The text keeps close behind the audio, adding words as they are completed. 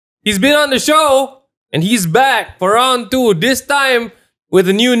He's been on the show and he's back for round 2. This time with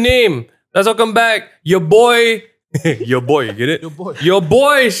a new name. Let's welcome back your boy. Your boy, you get it? Your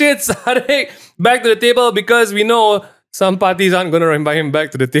boy Syed Saddiq back to the table because we know some parties aren't going to invite him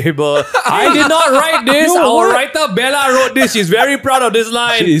back to the table. I did not write this. Our writer Bella wrote this. She's very proud of this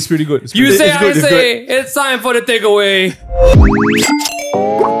line. It's pretty good. You say, I say. It's time for the takeaway.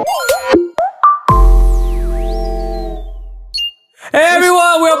 Hey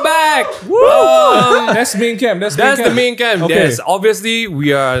everyone, we're back! That's main camp. That's the main camp. Okay. Yes, obviously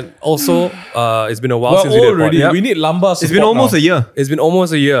we are also, it's been a while since we did already. Yep. We need lumbar support. It's been almost a year. It's been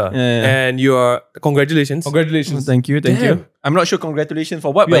almost a year. Yeah. And you are, congratulations. Congratulations. Thank you. Damn. I'm not sure congratulations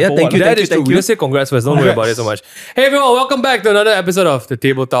for what, but Yeah, yeah, for thank what? you. That is true. We just say congrats first. Don't worry about it so much. Hey everyone, welcome back to another episode of the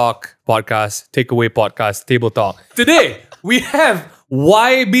Table Talk podcast, Takeaway podcast, Table Talk. Today, we have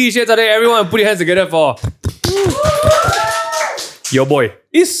YB Syed Saddiq. Everyone put your hands together for your boy.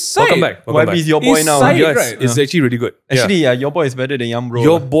 It's Syed. Welcome back. YB is your boy It's now. Syed, Yes, right? it's actually really good. Yeah. Actually, your boy is better than Young Bro.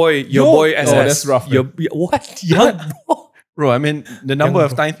 Your boy SS. Oh, that's rough, man. What? Young bro? Bro, I mean, the number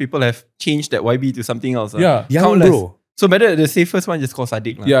of times people have changed that YB to something else. Yeah. Young Countless. bro. So better the safest one just called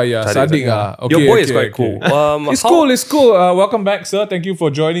Saddiq. lah. Yeah. Saddiq. Saddiq. Okay, Your boy is okay, quite cool. It's cool. It's cool. Welcome back, sir. Thank you for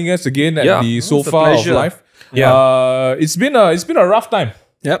joining us again at Yeah. the It's a sofa of pleasure. life. Yeah. It's been a rough time.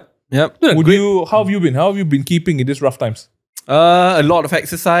 Yep. How have you been? How have you been keeping in these rough times? A lot of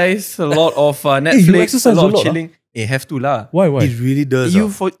exercise, a lot of Netflix, you exercise a lot a lot, of chilling. Have to lah. Why? It really does.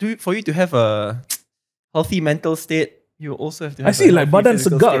 For you to have a healthy mental state, you also have to have I see a like healthy badan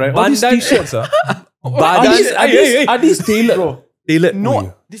physical segar, state. right? All these Badan- t-shirts, Badan- are these tailored, bro? Tailored.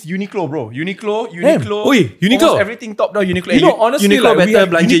 No, this Uniqlo, bro. Uniqlo. Oi, Uniqlo. Almost everything top down Uniqlo. You know, honestly, Uniqlo like, we better have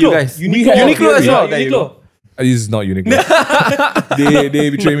belanja Uniqlo. you guys. We have Uniqlo as Uniqlo. well. There you go. This is not Uniqlo. they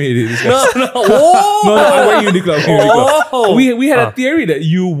betray me. These guys. No. No, I'm wearing Uniqlo. I'm wearing Uniqlo. Oh. We had a theory that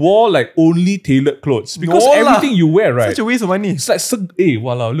you wore like only tailored clothes because No lah. everything you wear, right? Such a waste of money. It's like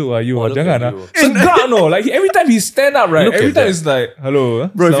walau lu you look jangan at ah. you. Segar no, like every time he stand up, right? Look Every at time that. it's like hello,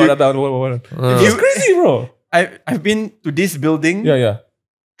 Bro, if selamat you- datang, what. It's crazy, bro. I've been to this building Yeah.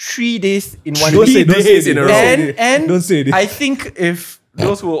 3 days in one Don't say, week. don't say days in a it. row. And Don't say it. I think if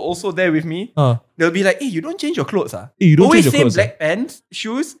those who were also there with me, they'll be like, hey, you don't change your clothes. You don't Always change your same clothes, black pants,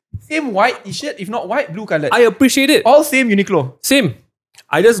 shoes, same white t-shirt, if not white, blue colored. I appreciate it. All same Uniqlo. Same.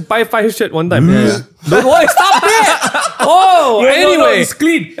 I just buy 5 shirts one time. Yeah. Don't worry, stop that! Oh, No, anyway. it's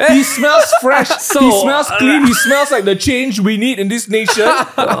clean. He smells fresh. So, he smells clean. He smells like the change we need in this nation.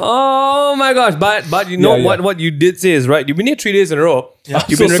 Oh my gosh. But you know Yeah. what you did say is right. You've been here 3 days in a row. You've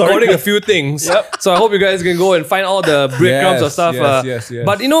So been sorry. recording a few things. So I hope you guys can go and find all the breadcrumbs of stuff. Yes.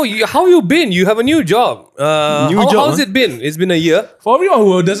 But you know, how you been? You have a new job. How's it been? It's been a year. For everyone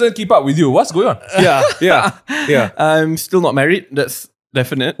who doesn't keep up with you, what's going on? Yeah. I'm still not married. That's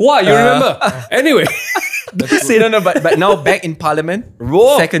definite. Why? You remember? Anyway. No, but now back in Parliament.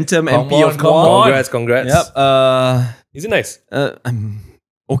 Whoa. Second term Come MP on, of come War. on. Congrats. Yep. Is it nice?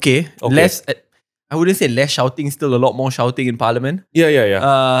 Okay. Less. I wouldn't say less shouting. Still a lot more shouting in Parliament.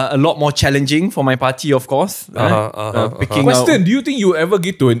 Yeah. A lot more challenging for my party, of course. Picking out. Question: do you think you ever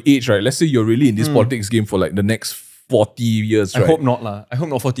get to an age, right? Let's say you're really in this politics game for like the next 40 years, I right? hope not lah. I hope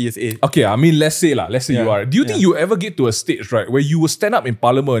not 40 years age. Okay, I mean, let's say you are. Do you think Yeah. you ever get to a stage, right, where you will stand up in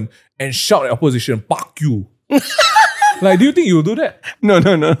Parliament and shout at opposition, "Fuck you"? Like, do you think you will do that? No.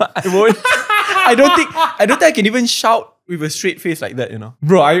 I won't. I don't think I can even shout with a straight face like that, you know.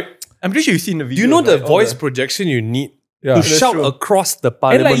 Bro, I'm pretty sure you've seen the Do video. you know the voice projection you need Yeah. to That's shout true. across the and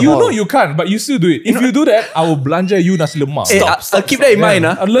Parliament like, you hall? know you can't, but you still do it. If you do that, I will belanja you nasi lemak. I'll keep that in mind.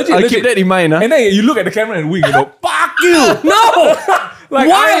 Yeah. Legit, I'll legit. keep that in mind. And then you look at the camera and wink, you know, "Fuck you!" No! Like,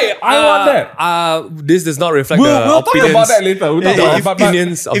 Why? I want that. This does not reflect We'll the talk opinions. about that later. We'll talk Yeah, about if- it. But-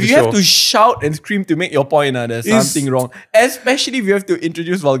 opinions of If the you show. have to shout and scream to make your point, there's something wrong. Especially if you have to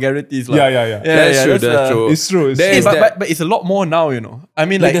introduce vulgarities. Yeah. That's true. That's true. It's true. It's There true. is But it's a lot more now, you know. I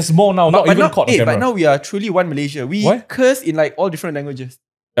mean, Like, like, there's more now, not even now, caught on camera. but now we are truly one Malaysia. We Why? curse in like all different languages.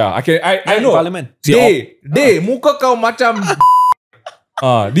 Yeah, I In know. Parliament. Day, muka kau macam.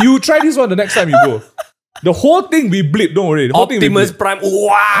 Do you try this one the next time you go? The whole thing we bleep, don't worry. The whole Optimus thing we bleep. Prime.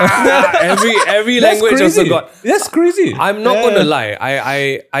 Wow! every That's language also crazy. got. That's crazy. I'm not gonna lie.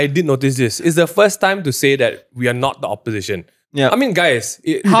 I did notice this. It's the first time to say that we are not the opposition. Yeah. I mean, guys,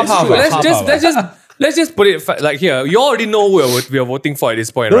 Half, let's just put it like here. You already know who we are voting for at this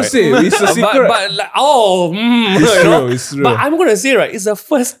point, Don't right? say it. It's a secret. But like, It's you know? true, it's true. But I'm gonna say, right, it's the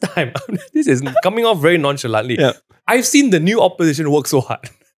first time. This is coming off very nonchalantly. Yeah. I've seen the new opposition work so hard.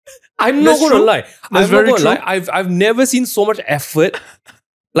 I'm not That's gonna true. lie. That's I'm not very gonna true. lie. I've never seen so much effort,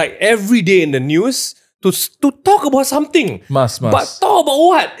 like every day in the news, to talk about something. Must. But talk about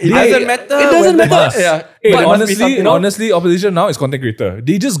what? It doesn't matter. It doesn't whether- matter. Yeah. Hey, But it must be something, honestly, opposition now is content creator.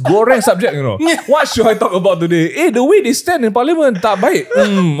 They just goreng subject, you know. What should I talk about today? Hey, the way they stand in parliament, tak baik.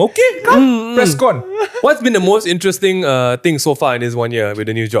 Okay, come. Press con. What's been the most interesting thing so far in this 1 year with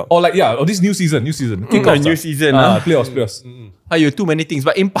the new job? Or this new season. Kick-offs, new season. Playoffs. You too many things.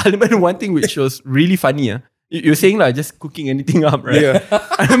 But in Parliament, one thing which was really funny, you're saying like just cooking anything up, right? Yeah.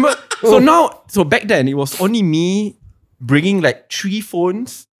 I remember. So back then, it was only me bringing like 3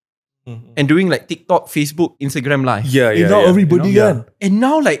 phones and doing like TikTok, Facebook, Instagram live. Now everybody can. And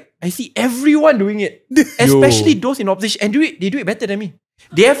now like I see everyone doing it, especially those in opposition, and they do it better than me.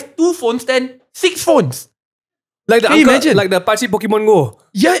 They have 2 phones, then 6 phones. Like the Can you uncle, imagine? like the Pachi Pokemon Go.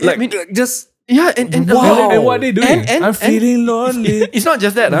 Yeah, Like I mean, just yeah, and Wow. And what they doing? I'm feeling lonely. It's not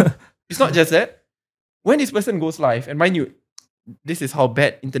just that. It's not just that. When this person goes live, and mind you, this is how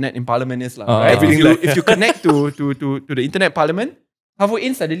bad internet in Parliament is, right? everything If you connect to the internet Parliament, halfway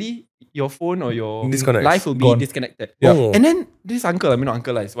in suddenly your phone or your Disconnects. live will be Gone. disconnected. Yeah. Oh. And then this uncle, not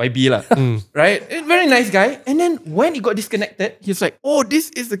uncle, it's YB right? Very nice guy. And then when he got disconnected, he's like, "Oh,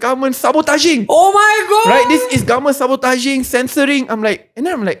 this is the government sabotaging." Oh my god! Right? This is government sabotaging, censoring. I'm like,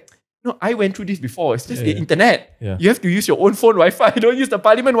 no, I went through this before. It's just the internet. Yeah. You have to use your own phone Wi-Fi. Don't use the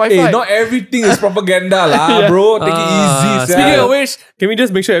Parliament Wi-Fi. Hey, not everything is propaganda lah, bro. Take it easy. Speaking of which, can we just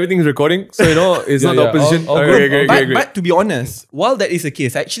make sure everything is recording so you know it's not the opposition? All Okay, good. great. But to be honest, while that is the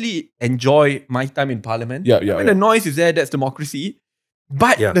case, I actually enjoy my time in Parliament. Yeah. When the noise is there, that's democracy.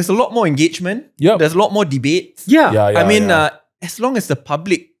 But Yeah. there's a lot more engagement. Yeah. There's a lot more debates. Yeah. I mean, as long as the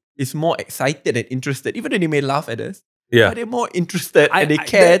public is more excited and interested, even though they may laugh at us, but they're more interested and they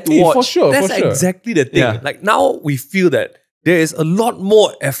care to watch. For sure. That's exactly the thing. Yeah. Like now we feel that there is a lot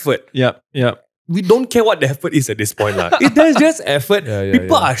more effort. Yeah. We don't care what the effort is at this point. If there's just effort,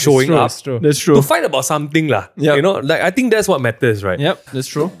 people are showing up It's true. That's true. to fight about something. Yeah. You know, like I think that's what matters, right? Yep, that's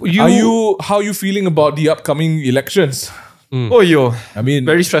true. How are you feeling about the upcoming elections? Oh, yo. I mean,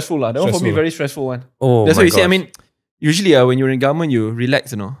 Very stressful. That one for me, Stressful. very stressful one. Oh, That's my what you say. I gosh. mean, usually when you're in government, you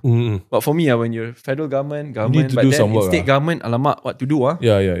relax, Mm-mm. But for me, when you're federal government, need to but do then some in work, state government, alamak, what to do?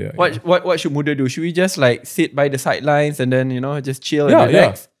 yeah. What should Muda do? Should we just like sit by the sidelines and then, just chill Yeah, and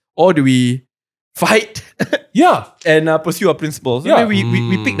relax? Or do we fight Yeah, and pursue our principles? Yeah. I mean,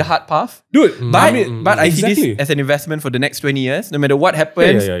 we pick the hard path. dude. But I see exactly. this as an investment for the next 20 years. No matter what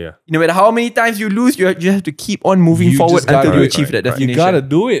happens, Yeah. no matter how many times you lose, you have to keep on moving You forward just gotta until you do it, achieve that right. You destination. gotta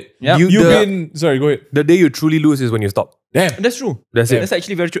do it. Yeah. Sorry, go ahead. The day you truly lose is when you stop. Damn. That's true. That's it. That's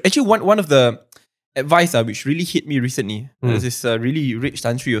actually very true. Actually, one of the advice which really hit me recently was this really rich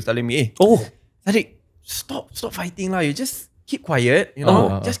country was telling me, "Hey, Oh, Saddiq, stop fighting lah. You just keep quiet.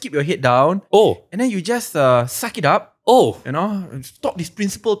 Just keep your head down, and then you just suck it up. Stop this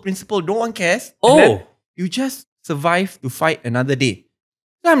principle. No one cares. And then you just survive to fight another day."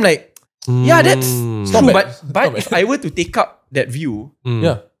 So I'm like, yeah, that's Stop true. it. But if I were to take up that view,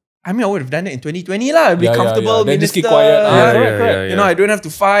 Yeah. I mean, I would have done it in 2020 lah. Be comfortable, Then just minister. keep quiet. Yeah. I don't have to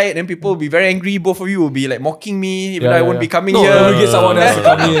fight. Then people will be very angry. Both of you will be like mocking me. Even though I won't be coming No, here. no, We get someone else to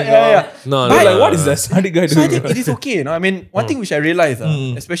come in. No, But- Like, what is that Saddiq guy So I doing? think it is okay. I mean, one thing which I realized,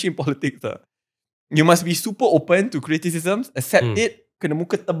 especially in politics, you must be super open to criticisms, accept it, kena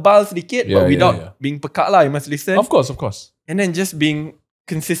muka tebal sedikit, but without being pekat lah. You must listen. Of course. And then just being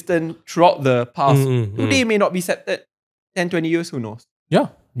consistent throughout the path. Today may not be accepted. 10, 20 years, who knows?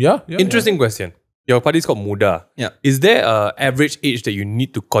 Yeah. Interesting question. Your party's called Muda. Yeah. Is there a average age that you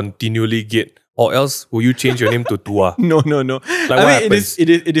need to continually get, or else will you change your name to Tua? No. Like what I mean, happens? it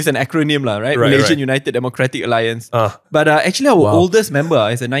is an acronym lah, right? Right, Malaysian right. United Democratic Alliance. Ah. But actually, our oldest member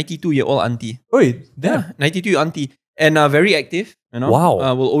is a 92-year-old auntie. Wait, Yeah, 92 auntie. And very active, Wow.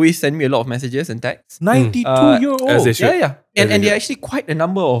 Will always send me a lot of messages and texts. 92-year-old. As they should. Yeah. As And they there are should. actually quite a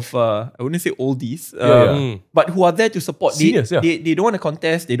number of, I wouldn't say oldies, Yeah. but who are there to support. Seniors, They don't want to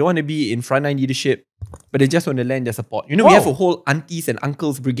contest, they don't want to be in frontline leadership, but they just want to lend their support. We Wow. have a whole aunties and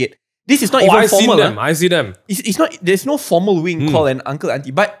uncles brigade. This is not Oh, even I see formal. them. I see them. It's not, there's no formal wing called an uncle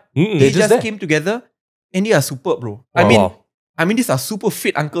auntie, but Mm-mm. they just just there. came together and they are super, bro. Wow. I mean, these are super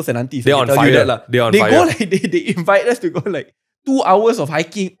fit uncles and aunties. They're I on can tell you fire. that lah. They're on they fire. go like they invite us to go like 2 hours of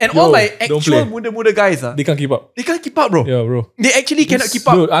hiking, and Yo, all like don't actual play. muda guys. They can't keep up. They can't keep up, bro. Yeah, bro. They actually cannot keep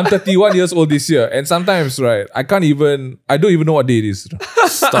up. Dude, I'm 31 years old this year, and sometimes, right, I don't even know what day it is.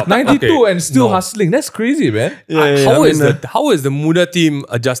 Stop. 92 Okay. and still No. hustling. That's crazy, man. How is the Muda team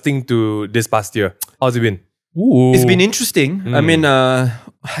adjusting to this past year? How's it been? Ooh. It's been interesting. I mean,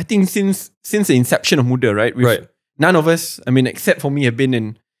 I think since the inception of Muda, right? Right. None of us, I mean, except for me, have been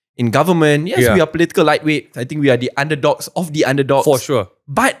in in government. Yes, Yeah. we are political lightweights. I think we are the underdogs of the underdogs. For sure.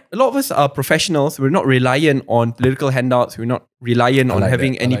 But a lot of us are professionals. We're not reliant on political handouts. We're not reliant on like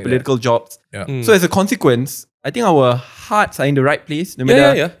having that. I any like political jobs. Yeah. So as a consequence, I think our hearts are in the right place. No Yeah,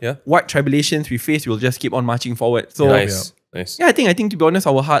 matter yeah. what tribulations we face, we'll just keep on marching forward. So Nice. Nice. yeah, I think to be honest,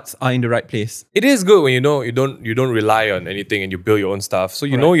 our hearts are in the right place. It is good when you know you don't rely on anything and you build your own stuff. So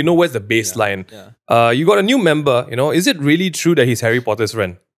you know where's the baseline. Yeah. You got a new member. Is it really true that he's Harry Potter's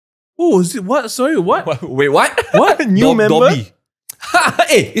friend? Oh, is it what? Sorry, what? Wait, what? What? New member? Dobby.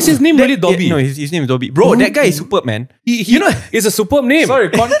 Hey, Is his name really Dobby? No, his name is Dobby. Bro, that guy is superb, man. It's a superb name. Sorry,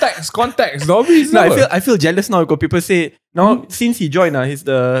 context. Dobby is No, never. I feel jealous now because people say now since he joined, he's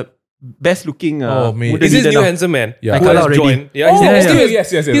the best looking. Oh, man. wooden Is this leader new now. handsome man? Yeah. Who I has call out joined? already. Yeah, his Oh, name is okay, Dobby.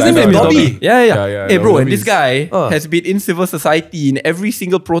 yes. His I name is know. Dobby. Yeah. Yeah, Hey, bro, and Dobby's- this guy has been in civil society in every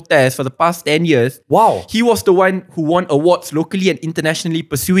single protest for the past 10 years. Wow. He was the one who won awards locally and internationally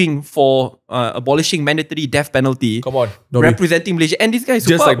pursuing for abolishing mandatory death penalty. Come on, Dobby. Representing Malaysia. And this guy is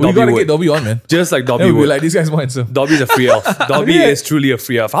Just superb. like We Dobby gotta would. get Dobby on, man. Just like Dobby Then we'll be would. like, this guy's more handsome. Dobby's a free elf. Dobby is truly a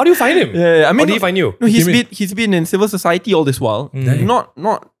free elf. How do you find him? Yeah, I mean, How do you find you? No, Timmy. he's been in civil society all this while. Not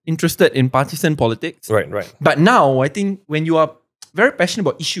interested in partisan politics. Right. But now, I think when you are very passionate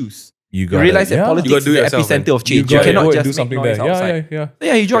about issues, You you realize that You politics gotta is do the yourself, epicenter man. of change. You You gotta cannot go and just do make something noise there. outside. Yeah. So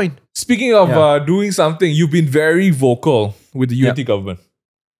yeah, he joined. Speaking of Yeah. doing something, you've been very vocal with the unity government.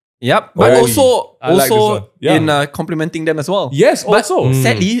 Yep. But Very. also I like this one. Yeah. in complimenting them as well. Yes, But also.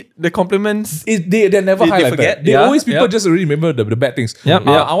 sadly, the compliments. They're never They highlighted. forget. They Yeah, always people yeah. just really remember the bad things. Yep,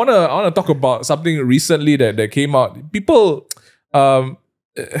 yeah. I wanna talk about something recently that came out. People,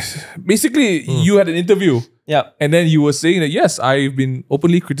 basically, you had an interview. Yeah. And then you were saying that, yes, I've been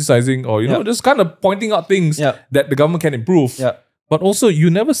openly criticizing or, Yeah. just kind of pointing out things Yeah. that the government can improve. Yeah. But also, you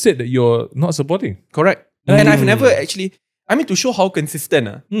never said that you're not supporting. Correct. And I've never actually, to show how consistent.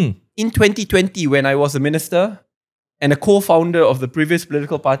 In 2020, when I was a minister and a co-founder of the previous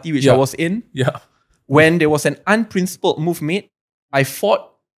political party, which I Yeah. was in, Yeah. when there was an unprincipled move made, I fought.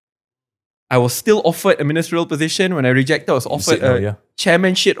 I was still offered a ministerial position. When I rejected, I was offered said no, a yeah.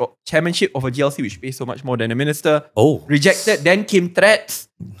 chairmanship of a GLC, which pays so much more than a minister. Oh. Rejected, then came threats.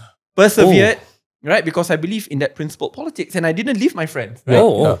 Persevered, right? Because I believe in that principled politics, and I didn't leave my friends. Right?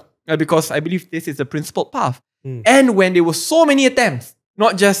 Oh. Because I believe this is a principled path. And when there were so many attempts,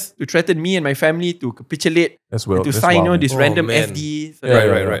 not just to threaten me and my family to capitulate, As well. to That's sign wild, this Oh, random man. FD, so, Yeah,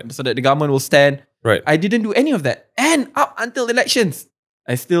 that, right. so that the government will stand. Right. I didn't do any of that. And up until elections,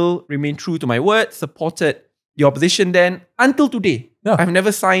 I still remained true to my word, supported the opposition then until today. Yeah. I've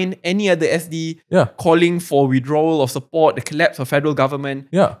never signed any other SD Yeah. calling for withdrawal of support, the collapse of federal government.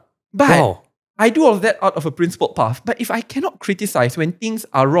 Yeah. But Wow. I do all of that out of a principled path. But if I cannot criticize when things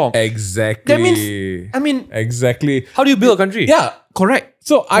are wrong, Exactly. that means, Exactly. How do you build a country? Yeah. correct.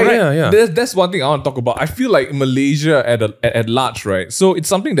 So Yeah. that's one thing I want to talk about. I feel like Malaysia at large, right? So it's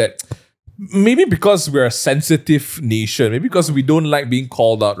something that maybe because we're a sensitive nation, maybe because we don't like being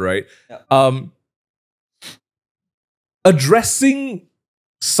called out, right? Yeah. Addressing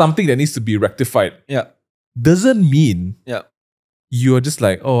something that needs to be rectified Yeah. doesn't mean Yeah. you're just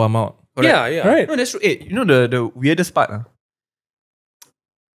like, oh, I'm out. Yeah. Right? No, that's true. Hey, you know the weirdest part?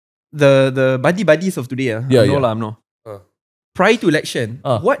 The buddies of today. Yeah, no yeah. lah, no. Uh. Prior to election,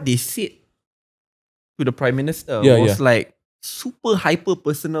 Uh. what they said to the Prime Minister Yeah, was yeah. like super hyper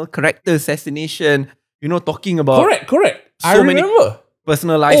personal character assassination, talking about Correct. I so many- remember.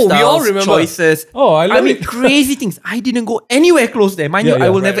 personal we lifestyles, all remember. choices. Oh, I love it. crazy things. I didn't go anywhere close there. Mind Yeah, you, I yeah.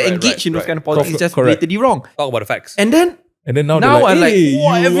 will Right, never right, engage in those right. kind of politics. It's just Correct. blatantly wrong. Talk about the facts. And then And then now Now they're I'm like, hey,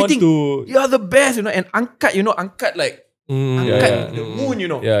 wow, you everything. want to... you're the best, and angkat like angkat the moon,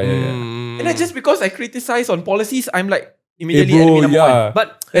 Yeah. And then just because I criticize on policies, I'm like Hey, immediately bro, enemy number one. yeah.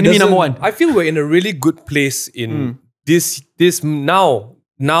 But it Enemy doesn't- number one. I feel we're in a really good place in this now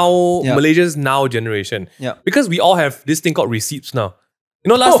Yeah. Malaysia's now generation. Yeah. Because we all have this thing called receipts now.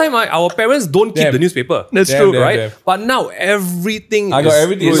 Last time our parents don't keep Damn. the newspaper. That's Damn, true, damn, right? damn. But now everything I got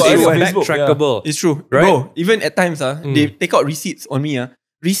everything. is It's got everything on Facebook, backtrackable. It's true. Right? Bro, even at times, they take out receipts on me.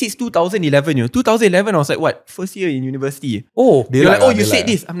 Receipts 2011. 2011, I was like, what? First year in university. Oh, They're like, like, you they said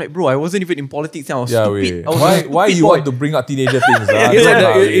like. this. I'm like, bro, I wasn't even in politics. I was Yeah, stupid. wait. I was a Why stupid you boy. want to bring out teenager things? it's like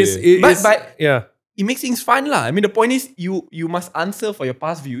that. It's- But yeah. it makes things fun lah. I mean, the point is you must answer for your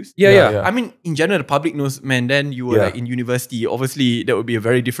past views. Yeah. I mean, in general, the public knows, man, then you were Yeah. like in university. Obviously, that would be a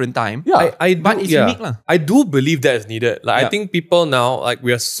very different time. Yeah. But it's unique lah. I do believe that is needed. Like I Yeah. think people now, like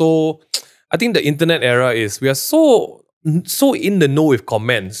we are so, I think the internet era is we are so in the know with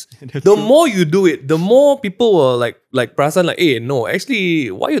comments. The more you do it, the more people will like like perasan like, hey, no, actually,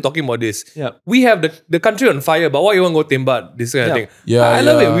 why are you talking about this? Yeah. We have the country on fire, but why you want to go tembat? This kind of thing. Yeah, I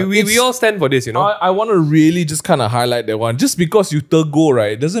love yeah. it. We all stand for this, you know. I want to really just kind of highlight that one. Just because you tegur,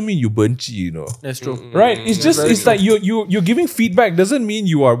 right, doesn't mean you benci, you know. That's true. Right? It's like you're giving feedback doesn't mean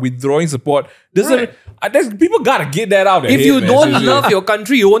you are withdrawing support. People gotta get that out. If you don't love your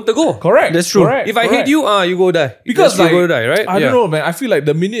country, you want to go. Correct. That's true. Correct, If I hate you, you go die. because you like, go die, right? I don't know, man. I feel like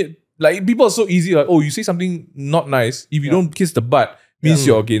the minute like people are so easy, like, oh, you say something not nice. If you don't kiss the butt, means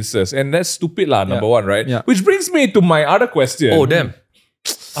you're against us. And that's stupid lah, number one, right? Yeah. Which brings me to my other question. Oh, damn.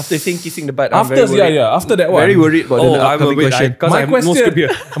 After saying kissing the butt, After I'm very worried. after that one. Very worried about the I'm a upcoming bit, question. because I have no script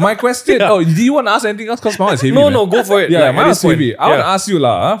here. My question. Oh, do you want to ask anything else? Because mine is heavy. No, man. go for it. Yeah, Like, mine at is this point. heavy. I want to ask you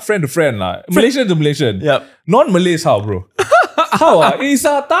lah, friend to friend lah, Malaysian to Malaysian. Yep. Non-Malays how, bro? How? It's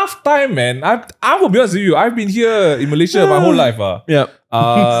a tough time, man. I will be honest with you. I've been here in Malaysia my whole life. Yeah.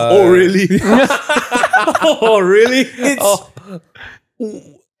 Oh, really? Oh, really?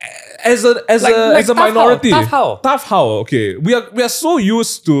 As a minority. Tough how? Tough how? Okay, we are so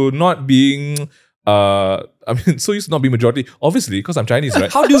used to not being so used to not being majority. Obviously, because I'm Chinese,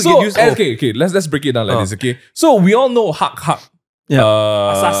 right? How do you get used to? Okay. Let's break it down like this. Okay, so we all know hak. Yeah.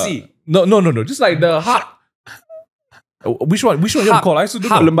 Asasi. No. Just like the hak. Which one you want to call? I used to do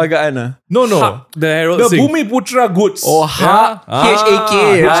Lembagaan lah. No. The Herald The Singh. Bumi Putra goods. Oh, hak.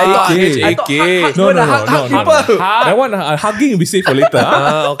 H-A-K, right? H-A-K. No. people. That one, hugging will be safe for later.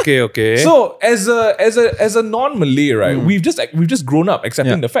 Okay. So as a non-Malay, right, we've just grown up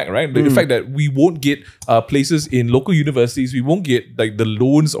accepting the fact, right? The fact that we won't get places in local universities, we won't get like the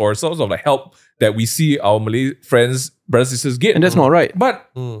loans or sorts of like help that we see our Malay friends, brothers and sisters get. And that's not right. But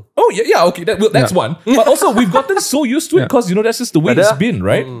okay, that's one. But also we've gotten so used to it because you know that's just the way it's been,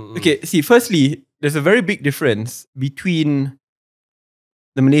 right? Okay, see, firstly, there's a very big difference between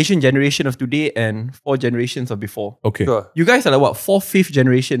the Malaysian generation of today and 4 generations of before. Okay. Sure. You guys are like what, 4th, 5th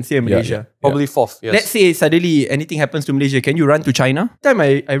generations here in Malaysia. Probably 4th. Yes. Let's say suddenly anything happens to Malaysia, can you run to China? Time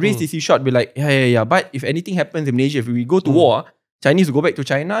I raised this issue, I'd be like, yeah. But if anything happens in Malaysia, if we go to war, Chinese will go back to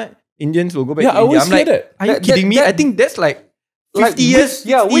China, Indians will go back to India. I always I'm like, hear that. are you kidding me? I think that's like 50 years,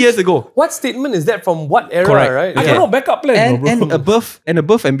 60 years ago. What statement is that from what era, Correct. right? I don't know, backup plan, bro. And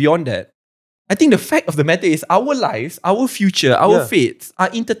above and beyond that, I think the fact of the matter is our lives, our future, our fates are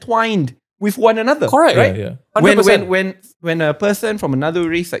intertwined with one another. Correct. Right? Yeah. 100%. When a person from another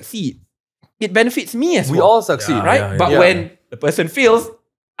race succeeds, it benefits me as well. We all succeed. Right? But when the person fails,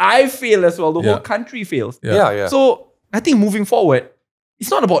 I fail as well. The whole country fails. Yeah. So I think moving forward, it's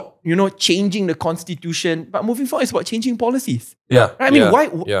not about, changing the constitution, but moving forward, it's about changing policies. Yeah. Right? I mean,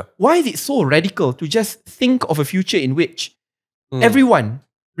 why is it so radical to just think of a future in which everyone,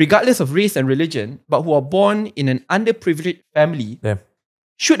 regardless of race and religion, but who are born in an underprivileged family,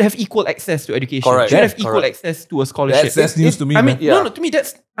 should have equal access to education, should have equal access to a scholarship. That's news to me, I mean, man. no, to me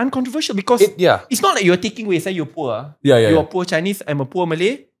that's uncontroversial because it's not like you're taking away, say you're poor. You're poor Chinese, I'm a poor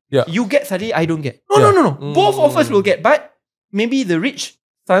Malay. You get suddenly, I don't get. No. Both of us will get, but maybe the rich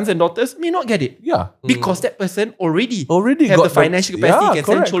sons and daughters may not get it. Yeah. Because that person already have the financial capacity, can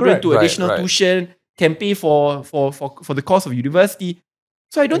send children to additional tuition, can pay for the cost of university.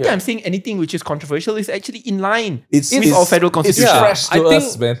 So I don't think I'm saying anything which is controversial. It's actually in line with our federal constitution. It's fresh to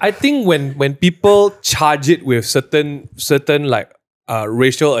us, man. I think when people charge it with certain like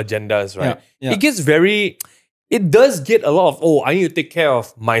racial agendas, right? It gets very... It does get a lot of, I need to take care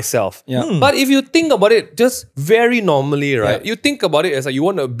of myself. But if you think about it just very normally, right? You think about it as like you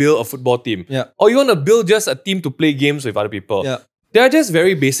want to build a football team. Or you want to build just a team to play games with other people. There are just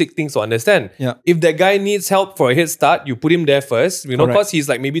very basic things to understand. If that guy needs help for a head start, you put him there first. Because he's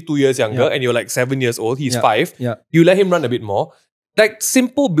like maybe 2 years younger and you're like 7 years old, he's 5. You let him run a bit more. Like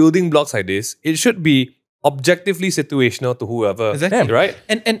simple building blocks like this, it should be objectively situational to whoever. Exactly. Right?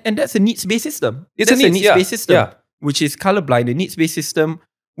 And that's a needs-based system. It's a needs-based system, Yeah. which is colorblind, a needs-based system,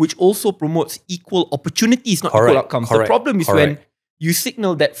 which also promotes equal opportunities, not equal outcomes. The problem is when you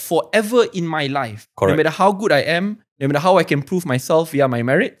signal that forever in my life, no matter how good I am, no matter how I can prove myself via my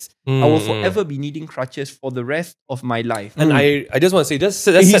merits, I will forever be needing crutches for the rest of my life. And I just want to say, let's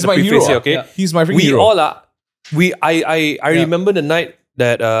set the preface here, okay? He's my freaking We hero. all are. I remember the night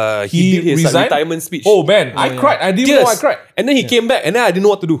that he did his retirement speech. Oh man, I cried. I didn't know I cried. And then he came back and then I didn't know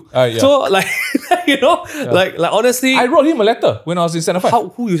what to do. So like, like honestly, I wrote him a letter when I was in Standard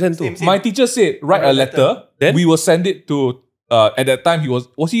 5. Who you sent to? My teacher said, write a letter. Then we will send it to, at that time he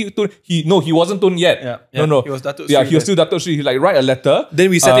wasn't Tun yet. No. He was Datuk Sri. He was still Datuk Sri. He like, write a letter. Then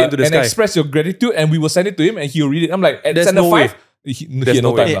we sent it into the and sky. express your gratitude and we will send it to him and he'll read it. I'm like, at There's Standard no 5, way. he had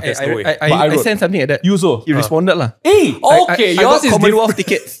no time. There's no way. I sent something like that. You so. He responded lah. Hey! Okay, I yours got is Commonwealth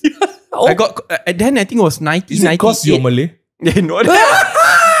tickets. I got then I think it was 1998. Is it because you're Malay? Yeah, no.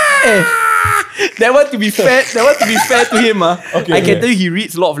 That one to be fair to him, Okay, I can tell you he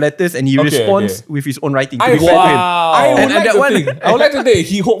reads a lot of letters and he responds with his own writing. I would like to think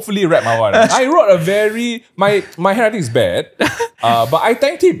he hopefully read my one. I wrote a very my handwriting is bad, but I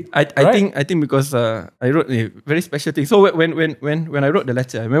thanked him. I think because I wrote a very special thing. So when I wrote the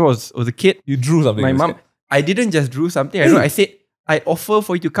letter, I remember I was a kid. You drew something. My mom. I didn't just drew something. I said I offer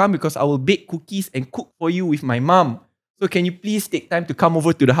for you to come because I will bake cookies and cook for you with my mom. So can you please take time to come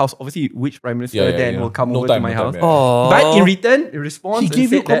over to the house? Obviously, which Prime Minister will come over to my house? But in return, in response, he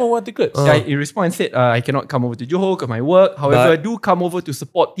gave you common one tickets. In response, said I cannot come over to Johor because my work. However, do come over to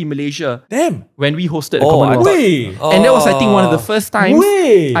support Team Malaysia. Damn. When we hosted the Commonwealth. And that was, I think, one of the first times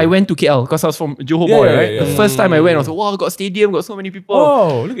I went to KL because I was from Johor boy, right? The first time I went, I was like, wow, got stadium, got so many people.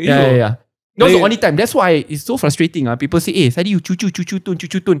 Oh, look at you. Yeah. That was the only time. That's why it's so frustrating. People say, hey, Saddiq, you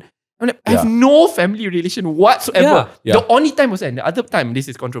chuchu tun. I'm like, I have no family relation whatsoever. The only time was that. The other time, this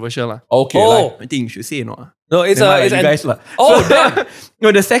is controversial. Okay. I think you should say no. No, it's you guys. Damn.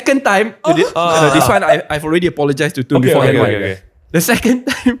 No, the second time, this one, I've already apologized to Tun before. Okay. The second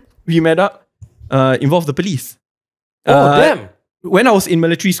time we met up, involved the police. Damn. When I was in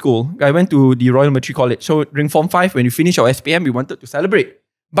military school, I went to the Royal Military College. So during Form 5, when we finished our SPM, we wanted to celebrate.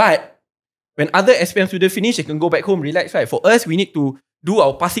 But when other SPM students finish, they can go back home, relax, right? For us, we need to do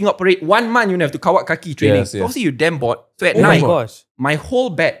our passing out parade. 1 month, you have to kawat kaki training. Yes. Obviously, you're damn bored. So at night, my whole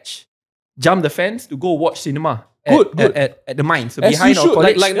batch jumped the fence to go watch cinema at the mines. So behind our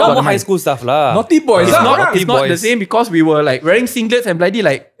college. Like normal high school stuff lah. Naughty boys. It's not the same because we were like wearing singlets and bloody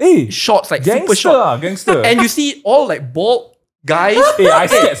like shorts, like super short. Gangster. And you see all like bald guys. I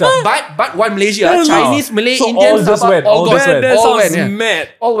scared, but one Malaysia, Chinese, Malay, so Indian, all just went. All went.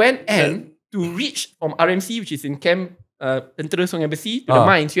 All went, and to reach from RMC, which is in Camp Tentera Sungai Besi, to the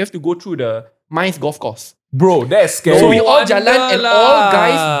mines, you have to go through the mines golf course. Bro, that's scary. So we all jalan and all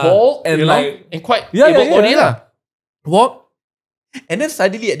guys bald and like and quite able-bodied lah. Walk. And then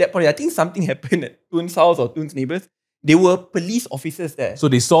suddenly at that point, I think something happened at Tun's house or Tun's neighbors. There were police officers there. So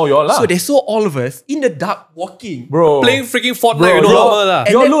they saw y'all lah. So they saw all of us in the dark walking. Bro. Playing freaking Fortnite, normal lah.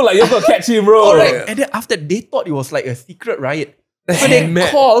 Y'all look like you're gonna catch him, bro. Alright. And then after they thought it was like a secret riot. So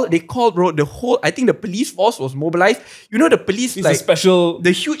they called, bro, the whole, I think the police force was mobilized. You know the police, it's like a special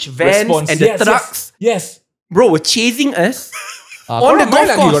the huge vans response. and the trucks. Yes. Bro, were chasing us on the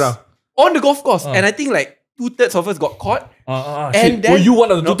golf course. On the golf course. And I think like 2/3 of us got caught. And then, were you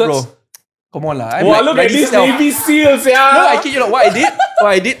one of the 2/3? Bro, come on lah. Wow, look at these Navy SEALs, yeah. No, I kid you not. What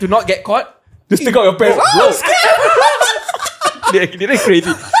I did to not get caught. Just stick out your pants. Bro. They're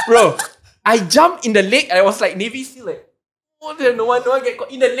crazy. Bro, I jumped in the lake and I was like Navy SEAL like, oh, no one get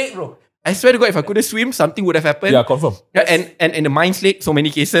caught in the lake, bro. I swear to God, if I couldn't swim, something would have happened. Yeah, confirm. Yeah, and in the mines lake, so many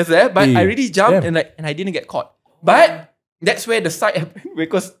cases there. But I really jumped and I didn't get caught. But that's where the sight happened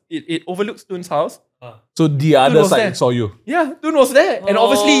because it overlooks Tun's house. So the other side saw you. Yeah, Tun was there. And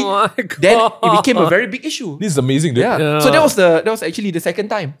obviously, then it became a very big issue. This is amazing, dude. Yeah. So that was actually the second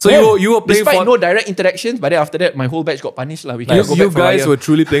time. So you were playing despite no direct interactions, but then after that, my whole batch got punished. You guys were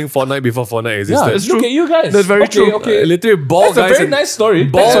truly playing Fortnite before Fortnite existed. Yeah, it's true. Look at you guys. That's very true. Okay. Literally bald guys. That's a very nice story.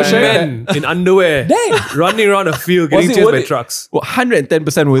 Bald men in underwear. Running around a field getting chased by trucks. Well,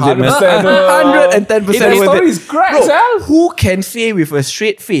 110% was it, man. 110% was that it. story is cracked, who can say with a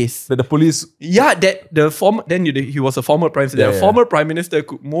straight face that the police... Yeah, that the former... Then he was a former prime minister. Former prime minister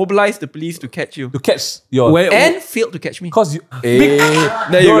could mobilize the police to catch you. To catch your... And failed to catch me. Because you...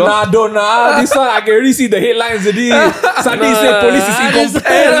 There you go. Donna. This one, I can already see the headlines already. Sunday said police is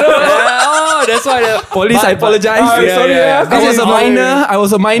incompetent. That's why the police, I apologize. Sorry, I was a minor. I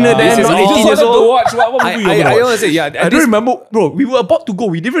was a minor then, not 18 years old. To watch. What movie I want to say, I don't remember. Bro, we were about to go.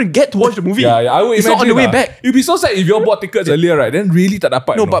 We didn't even get to watch the movie. I would it's not on the way back. It'd be so sad if you all bought tickets earlier, right? Then really tak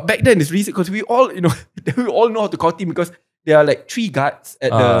dapat. No, but back then it's really because we all, we all know how to call team because there are like 3 guards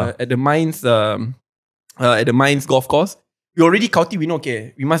at the mines golf course. We already counted. We know,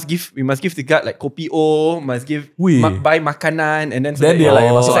 okay, we must give the guard like kopi o, must give buy makanan, and then they're like,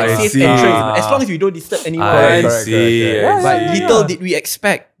 it's like safe entrance. As long as we don't disturb anyone. I see. But little did we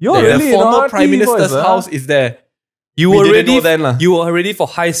expect the former prime minister's house is there. You were ready for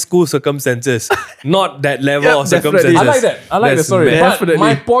high school circumstances, not that level of circumstances. I like that. I like the story. But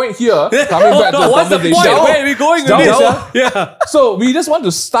my point here, coming back to the conversation. Where are we going with this? Yeah. So we just want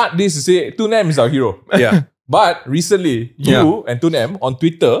to start this to say Tunem is our hero. Yeah. But recently, you and Tunem on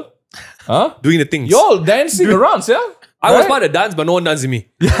Twitter, doing the things. Y'all dancing around, yeah? I was part of the dance, but no one danced with me.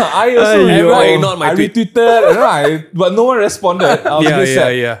 Yeah, I also ignored my tweet. retweeted, but no one responded. I was a bit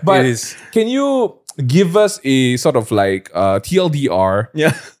sad. Yeah. But it is. can you give us a sort of like TLDR.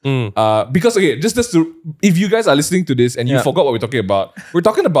 Yeah. Because okay, just to, if you guys are listening to this and you forgot what we're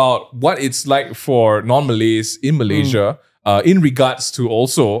talking about what it's like for non-Malays in Malaysia in regards to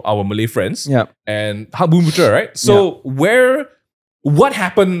also our Malay friends and Bumiputera, right? So what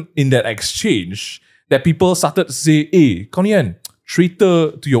happened in that exchange that people started to say, hey, kau ni kan,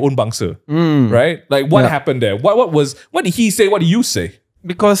 traitor to your own bangsa, right? Like what happened there? What did he say? What did you say?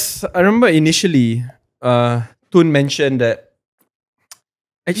 Because I remember initially, Tun mentioned that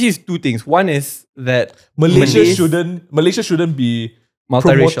actually it's two things. One is that Malaysia shouldn't be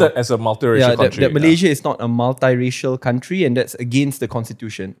promoted as a multiracial country. That Malaysia is not a multiracial country, and that's against the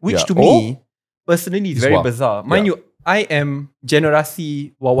constitution. Which to me, personally, is very bizarre. Mind you, I am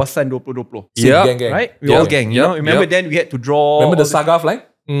generasi wawasan 2020. Gang. Right? We all gang. You know, remember then we had to draw. Remember the saga flag?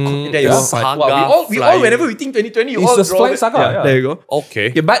 There you go. We all, whenever we think 2020, it's the flying saga. There you go. Okay.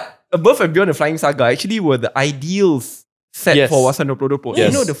 But above and beyond the flying saga, actually were the ideals set for Wawasan 2020.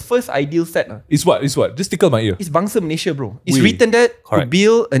 You know, the first ideal set is what? Just tickle my ear. It's Bangsa Malaysia, bro. It's written that to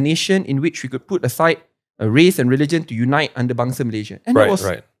build a nation in which we could put aside a race and religion to unite under Bangsa Malaysia. And it was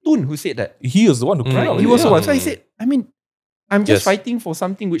Tun who said that. He was the one who cried out. He was the one. So I said, I mean, I'm just fighting for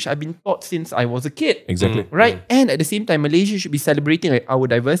something which I've been taught since I was a kid. Exactly. Right? And at the same time, Malaysia should be celebrating our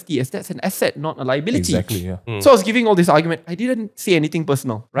diversity as that's an asset, not a liability. Exactly, So I was giving all this argument. I didn't say anything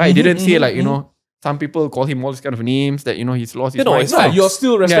personal, right? I didn't say like, you know, some people call him all these kind of names that, you know, he's lost his mind. No, you're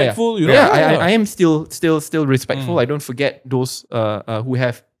still respectful. You know? I am still respectful. I don't forget those who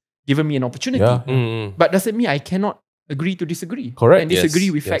have given me an opportunity. But doesn't mean I cannot agree to disagree. Correct. And disagree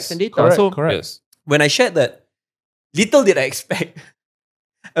with facts and data. Correct. When I shared that, little did I expect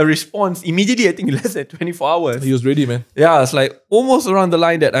a response immediately, I think less than 24 hours. He was ready, man. Yeah, it's like almost around the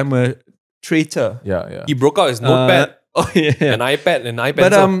line that I'm a traitor. Yeah. He broke out his notepad, an iPad, and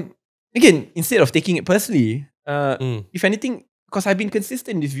iPad. But again, instead of taking it personally, if anything, because I've been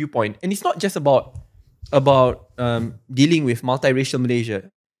consistent in this viewpoint, and it's not just about dealing with multiracial Malaysia.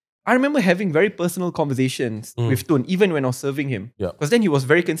 I remember having very personal conversations with Tun, even when I was serving him. Because then he was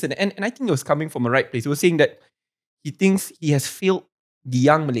very concerned. And I think he was coming from a right place. He was saying that he thinks he has failed the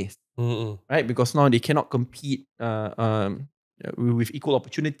young Malays. Right? Because now they cannot compete with equal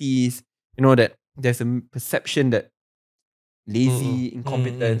opportunities. You know, that there's a perception that lazy,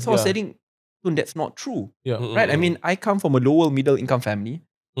 incompetent. So I was saying, Tun, that's not true. Right? I mean, I come from a lower middle income family.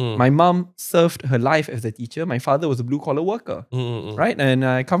 My mom served her life as a teacher. My father was a blue-collar worker. Right? And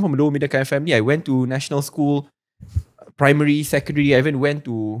I come from a lower middle income family. I went to national school, primary, secondary. I even went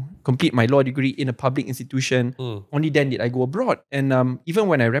to complete my law degree in a public institution. Only then did I go abroad. And even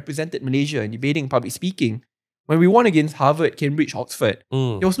when I represented Malaysia in debating public speaking, when we won against Harvard, Cambridge, Oxford,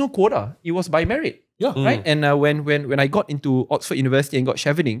 there was no quota. It was by merit. Right? And when I got into Oxford University and got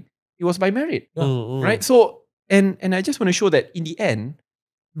chevening, it was by merit. Right? So, and I just want to show that in the end,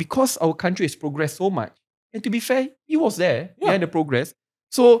 because our country has progressed so much, and to be fair, he was there behind the progress.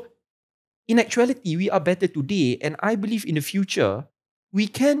 So, in actuality, we are better today, and I believe in the future, we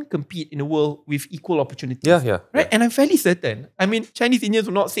can compete in a world with equal opportunities. Right? And I'm fairly certain. I mean, Chinese Indians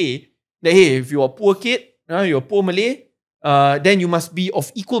will not say that, hey, if you're a poor kid, you're a poor Malay, then you must be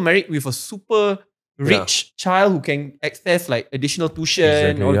of equal merit with a super rich child who can access like additional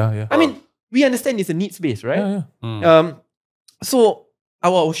tuition. I mean, we understand it's a needs-based, right? So, I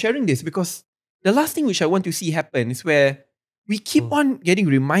was sharing this because the last thing which I want to see happen is where we keep on getting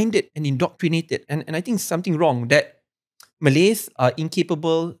reminded and indoctrinated. And I think something wrong that Malays are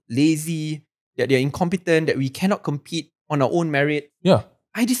incapable, lazy, that they're incompetent, that we cannot compete on our own merit.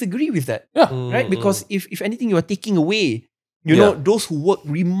 I disagree with that. Right? Because if anything, you are taking away, you know, those who work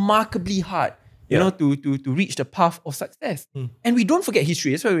remarkably hard, you know, to reach the path of success. And we don't forget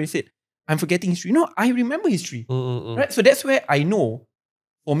history. That's why when we said, I'm forgetting history. No, I remember history. Right? So that's where I know,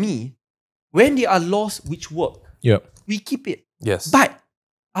 for me, when there are laws which work, we keep it. But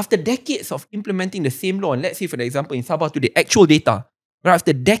after decades of implementing the same law, and let's say, for example, in Sabah today, actual data, right,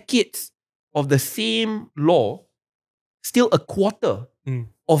 after decades of the same law, still a quarter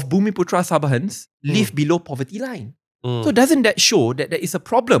of Bumiputra Sabahans live below poverty line. So doesn't that show that there is a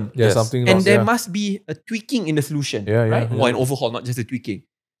problem? Something and lost, there must be a tweaking in the solution, right? Or an overhaul, not just a tweaking.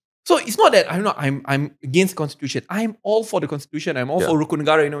 So it's not that I'm against Constitution. I'm all for the Constitution. I'm all for Rukun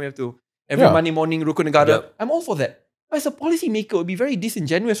Negara. You know, we have to every Monday morning Rukun Negara. I'm all for that. But as a policy maker, it would be very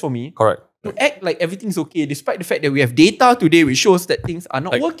disingenuous for me to act like everything's okay, despite the fact that we have data today which shows that things are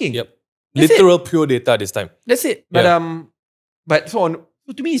not working. Literal pure data this time. That's it. But so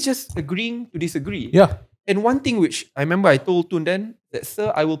to me, it's just agreeing to disagree. And one thing which I remember I told Tun then that,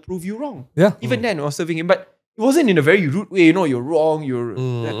 sir, I will prove you wrong. Even then, I was serving him. But it it wasn't in a very rude way, you know, you're wrong,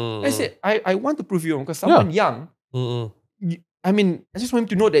 I said, I want to prove you wrong because someone young, I mean, I just want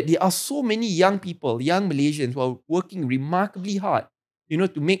him to know that there are so many young people, young Malaysians who are working remarkably hard, you know,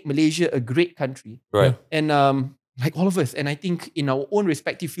 to make Malaysia a great country. Right. And like all of us, and I think in our own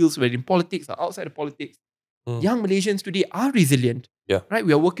respective fields, whether in politics or outside of politics, young Malaysians today are resilient. Yeah. Right?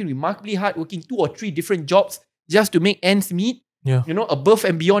 We are working remarkably hard, working 2 or 3 different jobs just to make ends meet. Yeah. You know, above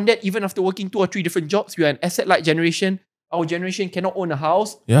and beyond that, even after working 2 or 3 different jobs, we are an asset-light generation. Our generation cannot own a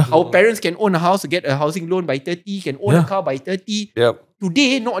house. Yeah. Our parents can own a house to get a housing loan by 30, can own a car by 30. Yep.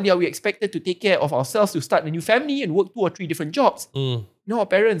 Today, not only are we expected to take care of ourselves to start a new family and work 2 or 3 different jobs. You know, our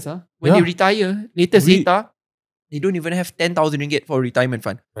parents, when they retire, later, they don't even have 10,000 ringgit for a retirement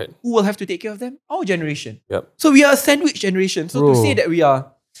fund. Right. Who will have to take care of them? Our generation. Yep. So we are a sandwich generation. So to say that we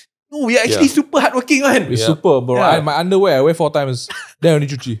are actually super hardworking, man. It's super, bro. My underwear, I wear 4 times. Then only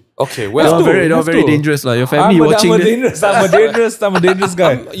chuchi. Okay, well, That's very dangerous. Your family watching this. I'm a dangerous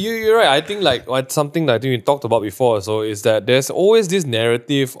guy. You're right. I think like something that I think we talked about before also is that there's always this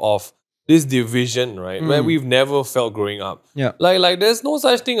narrative of this division, right? Where we've never felt growing up. Yeah. Like there's no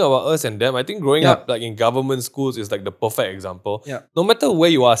such thing about us and them. I think growing up like in government schools is like the perfect example. Yeah. No matter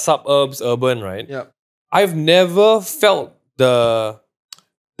where you are, suburbs, urban, right? Yeah. I've never felt the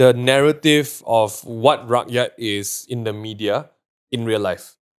narrative of what rakyat is in the media in real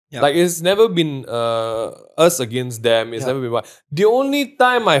life. Yeah. Like it's never been us against them. It's never been what. The only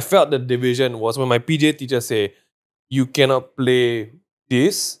time I felt the division was when my PJ teacher say, "You cannot play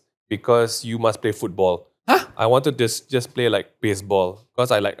this because you must play football." Huh? I wanted to just play like baseball because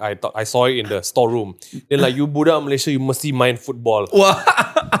I thought I saw it in the storeroom. Then like you budak Malaysia, you must main football. Wow.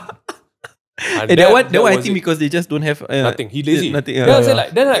 And that one I think because they just don't have nothing. He lazy. Nothing. Then I say like,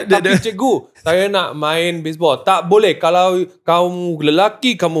 tapi cikgu, saya nak main baseball. Tak boleh kalau kamu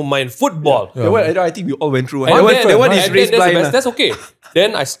lelaki kamu main football. That one, I think we all went through. And That one is race blind. That's okay.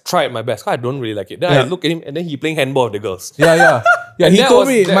 Then I tried my best. I don't really like it. Then I look at him and then he playing handball with the girls. Yeah. And He that told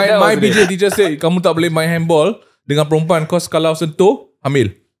was- me, that my was PJ teacher said, kamu tak boleh main handball dengan perempuan cause kalau sentuh, hamil.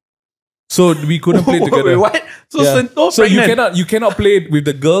 So we couldn't play together. Wait, what? So Sentoh So pregnant. you cannot play with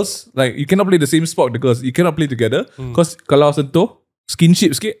the girls, like you cannot play the same sport with the girls. You cannot play together because kalau sentuh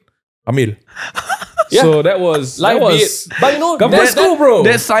skinship sikit, hamil. So that was But you know, government school, bro.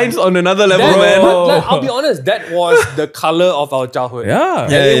 That's science on another level, that- man. like, I'll be honest, that was the color of our childhood.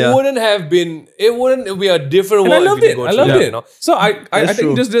 Yeah. And it wouldn't be a different And I world. loved if it. we I didn't go loved through it. that, you know? So I That's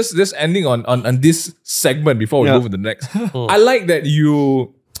think true. just ending on this segment before we move to the next. I like that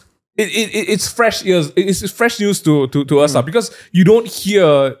you. It's fresh ears. It's fresh news to us because you don't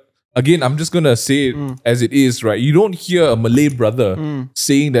hear. Again, I'm just gonna say it as it is, right? You don't hear a Malay brother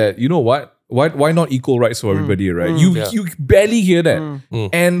saying that. You know what? Why not equal rights for everybody, right? You barely hear that.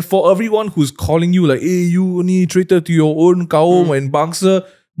 And for everyone who's calling you like, "Hey, you only traitor to your own kaum and bangsa,"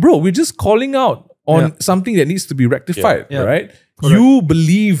 bro, we're just calling out on something that needs to be rectified, right? You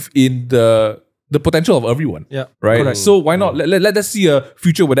believe in the potential of everyone, right? Correct. So why not let us see a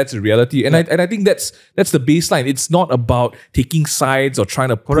future where that's a reality? And I think that's the baseline. It's not about taking sides or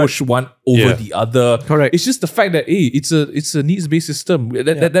trying to push one over the other. Correct. It's just the fact that it's a needs based system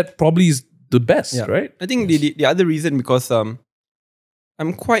that probably is the best, right? I think the other reason because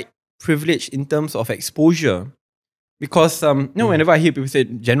I'm quite privileged in terms of exposure because whenever I hear people say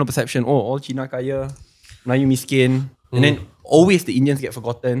general perception, all Cina kaya, Melayu miskin, and then always the Indians get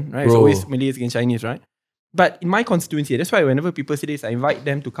forgotten, right? It's always Malays against Chinese, right? But in my constituency, that's why whenever people say this, I invite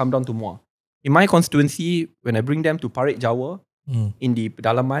them to come down to Muar. In my constituency, when I bring them to Parit Jawa, in the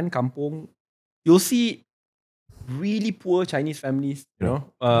pedalaman, kampung, you'll see really poor Chinese families, you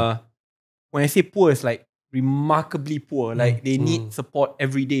know. When I say poor, it's like remarkably poor. Like they need support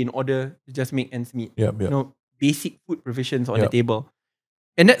every day in order to just make ends meet. You know, basic food provisions on the table.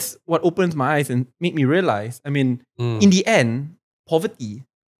 And that's what opens my eyes and make me realize, I mean, in the end, poverty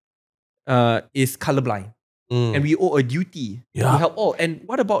is colorblind. And we owe a duty to help all. And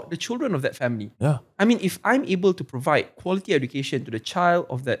what about the children of that family? I mean, if I'm able to provide quality education to the child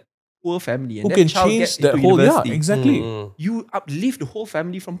of that poor family and Who that can child change gets that into whole university, exactly. you uplift the whole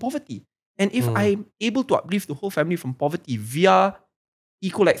family from poverty. And if I'm able to uplift the whole family from poverty via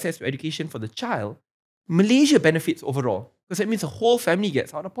equal access to education for the child, Malaysia benefits overall. Because that means the whole family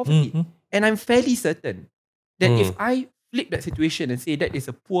gets out of poverty. And I'm fairly certain that if I flip that situation and say that is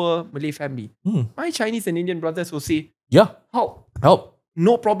a poor Malay family, my Chinese and Indian brothers will say, help.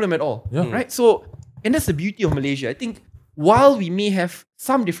 No problem at all. Right? So, and that's the beauty of Malaysia. I think while we may have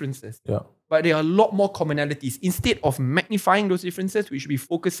some differences, but there are a lot more commonalities. Instead of magnifying those differences, we should be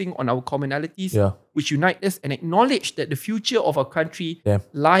focusing on our commonalities, which unite us, and acknowledge that the future of our country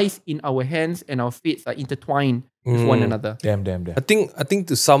lies in our hands and our fates are intertwined with one another. Damn. I think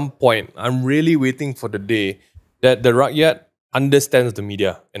to some point, I'm really waiting for the day that the Rakyat understands the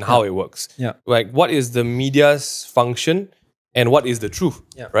media and how it works. Like, what is the media's function and what is the truth,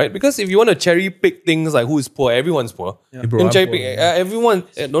 right? Because if you want to cherry pick things like who is poor, everyone's poor. Then cherry pick everyone.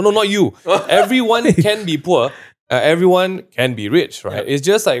 No, not you. Everyone can be poor. Everyone can be rich, right? It's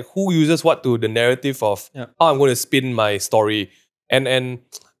just like who uses what to the narrative of how I'm going to spin my story. And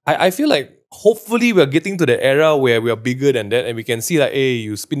I feel like hopefully we're getting to the era where we are bigger than that and we can see like, hey,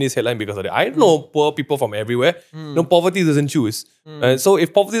 you spin this headline because of that. I know poor people from everywhere. No, poverty doesn't choose. So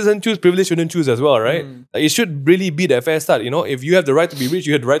if poverty doesn't choose, privilege shouldn't choose as well, right? Like, it should really be the fair start. You know, if you have the right to be rich,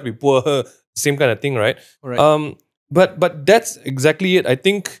 you have the right to be poor. Same kind of thing, right? But that's exactly it. I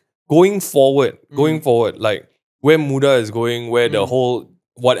think going forward, like where Muda is going, where the whole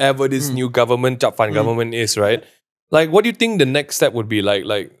whatever this new government, Japfan government is, right? Like, what do you think the next step would be? Like,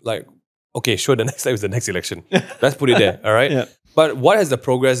 okay, sure, the next step is the next election. Let's put it there, all right? But what has the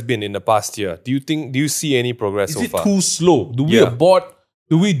progress been in the past year? Do you see any progress so far? Is it too slow? Do we abort?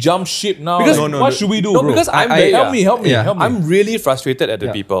 Do we jump ship now? Because what should we do, no, bro? because help me. I'm really frustrated at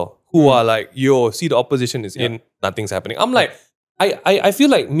the people who are like, yo, see the opposition is in, nothing's happening. I'm like, I feel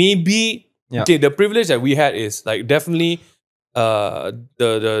like maybe okay, the privilege that we had is like definitely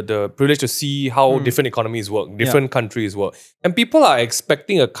the privilege to see how different economies work, different countries work. And people are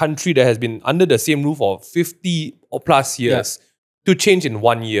expecting a country that has been under the same roof for 50 or plus years to change in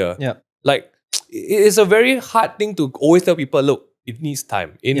 1 year. Like, it's a very hard thing to always tell people, look, it needs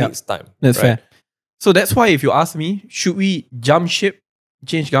time. It needs time. That's fair. So that's why if you ask me, should we jump ship,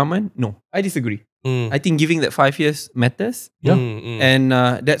 change government? No, I disagree. I think giving that 5 years matters. And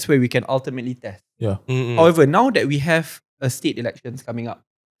that's where we can ultimately test. However, now that we have state elections coming up,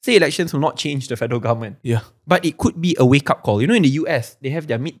 state elections will not change the federal government. But it could be a wake-up call. You know, in the US, they have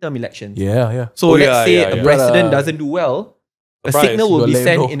their midterm elections. So let's say a president doesn't do well, a signal will be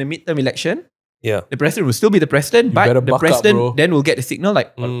sent in a midterm election. The president will still be the president, but the president then will get the signal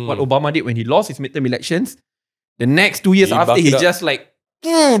like what Obama did when he lost his midterm elections. The next 2 years after, he just like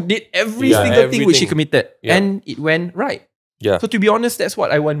did every single thing which he committed. And it went right. So to be honest, that's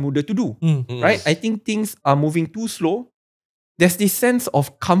what I want Muda to do. Right? I think things are moving too slow. There's this sense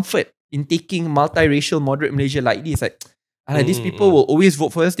of comfort in taking multiracial moderate Malaysia lightly. It's like, these people will always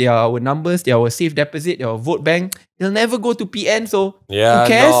vote for us. They are our numbers. They are our safe deposit. They are our vote bank. They'll never go to PN. So who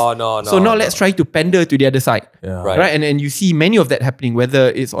cares? So now let's try to pander to the other side. Right? And you see many of that happening, whether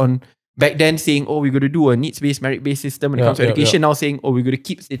it's on back then saying, oh, we're going to do a needs-based, merit-based system when it comes to education. Now saying, oh, we're going to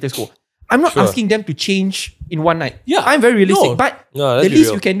keep status quo. I'm not asking them to change in one night. I'm very realistic. But the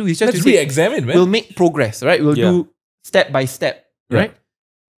least you can do is just to re-examine, man. We'll make progress, right? We'll do step by step, right?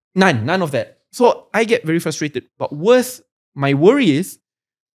 None of that. So I get very frustrated. But worse, my worry is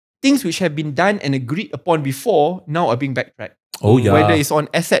things which have been done and agreed upon before now are being backtracked. Whether it's on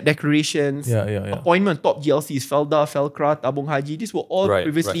asset declarations, appointment of top GLCs, Felda, Felcra, Tabung Haji, these were all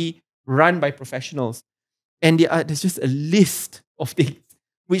previously run by professionals. And there's just a list of things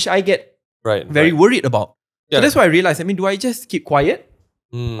which I get very worried about. So that's why I realized, do I just keep quiet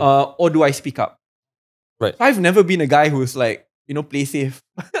or do I speak up? I've never been a guy who's like, play safe.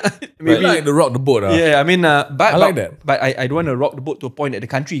 Maybe like to rock the boat. But I like that. But I don't want to rock the boat to a point that the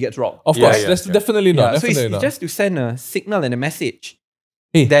country gets rocked. Of course, that's definitely not. So it's just to send a signal and a message.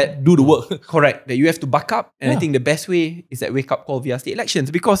 Hey, that do the work. Correct. That you have to buck up. And I think the best way is that wake up call via state elections.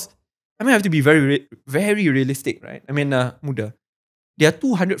 Because, I have to be very, very realistic, right? Muda. There are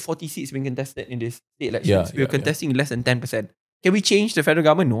 240 seats being contested in this state elections. We're contesting less than 10%. Can we change the federal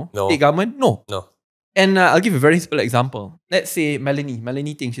government? No. State government? No. And I'll give a very simple example. Let's say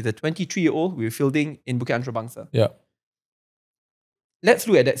Melanie thinks she's a 23-year-old. We're fielding in Bukit Antrabangsa. Let's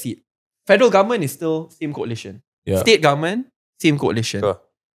look at that seat. Federal government is still same coalition. State government, same coalition.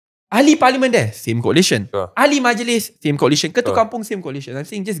 Ahli parliament there, same coalition. Ahli majlis, same coalition. Ketua kampung, same coalition. I'm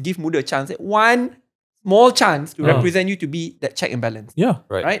saying just give Muda a chance. One small chance to represent you to be that check and balance.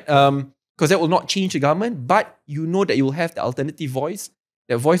 Right? Because that will not change the government, but you know that you will have the alternative voice,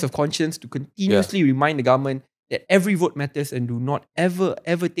 that voice of conscience to continuously remind the government that every vote matters and do not ever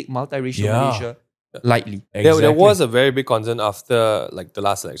take multiracial Malaysia lightly. There was a very big concern after like the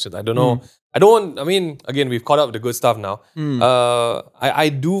last election. I don't know. Again, we've caught up with the good stuff now. I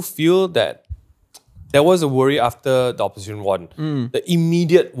do feel that there was a worry after the opposition won. The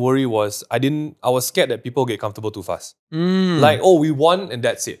immediate worry was I was scared that people get comfortable too fast. Like, oh, we won and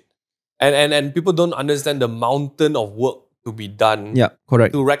that's it. And people don't understand the mountain of work to be done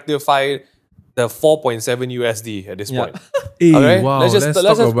to rectify the 4.7 USD at this point. Hey, Okay, wow, let's just put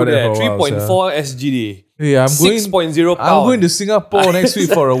it at for a while, 3.4 SGD. Yeah, 6.0 pounds. I'm going to Singapore next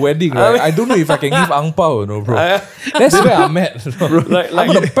week for a wedding, right? I don't know if I can give ang pao, bro. That's where I'm at. I'm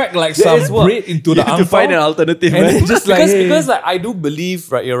gonna pack like some bread into the ang to find an alternative, and man. then just like because like I do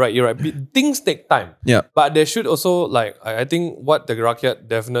believe, right? You're right. Things take time. Yeah. But there should also like I think what the Rakyat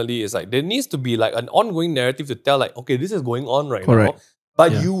definitely is like there needs to be like an ongoing narrative to tell like okay, this is going on right now.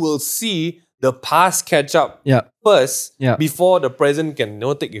 But you will see the past catch up first before the present can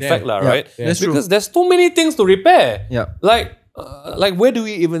take effect, right? That's because there's too many things to repair. Yeah. Like where do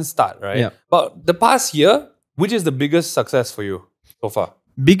we even start, right? Yeah. But the past year, which is the biggest success for you so far?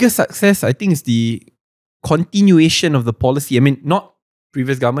 Biggest success, I think, is the continuation of the policy. I mean, not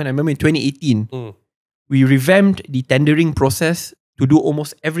previous government. I remember in 2018, we revamped the tendering process to do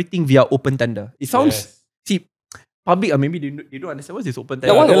almost everything via open tender. It sounds, see, public, or maybe they don't understand what's this open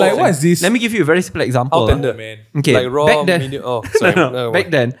tender. what is this? Let me give you a very simple example. Tender, man. Okay, like raw, back then, medium. Oh, sorry. no, back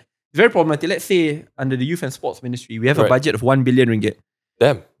then, it's very problematic. Let's say under the Youth and Sports Ministry, we have a budget of 1 billion ringgit.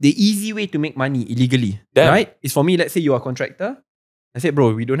 Damn. The easy way to make money illegally, right, is for me, let's say you are a contractor. I said,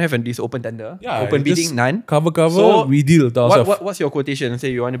 bro, we don't have this open tender. Open bidding, none. Cover, So, we deal. What's your quotation?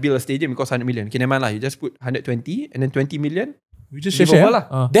 Say you want to build a stadium, it costs 100 million. Okay, never mind lah. You just put 120 and then 20 million. We just give share. over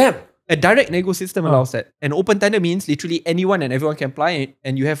lah. Damn. A direct nego system allows that. An open tender means literally anyone and everyone can apply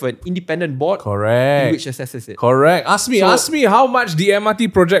and you have an independent board which assesses it. Correct. Ask me how much the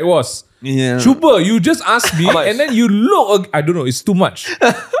MRT project was. Yeah. Super, you just ask me and then you look, I don't know, it's too much.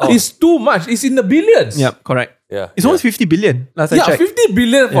 It's too much. It's in the billions. Yeah, correct. Yeah. It's almost 50 billion. Last I checked. 50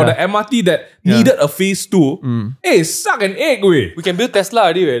 billion for the MRT that needed a phase 2. Hey, suck an egg, way. We can build Tesla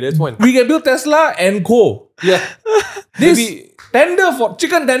already, that's one. We can build Tesla and co. Yeah. This tender for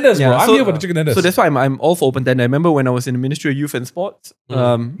chicken tenders, bro. I'm here for the chicken tenders. So that's why I'm all for open tender. I remember when I was in the Ministry of Youth and Sports.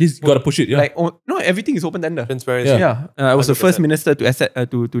 He's got to push it, Like, no, everything is open tender. Transparency. Yeah. I was the first minister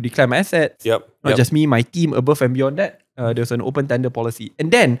to declare my assets. Not just me, my team above and beyond that. There was an open tender policy.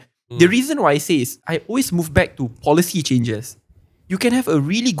 And then, the reason why I say is, I always move back to policy changes. You can have a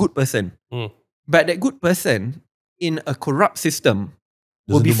really good person, but that good person in a corrupt system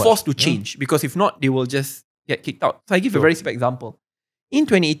will be forced to change because if not, they will just get kicked out. So I give a very simple example. In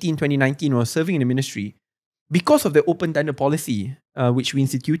 2018, 2019, when I was serving in the ministry, because of the open tender policy, which we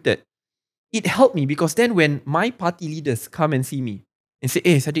instituted, it helped me because then when my party leaders come and see me and say,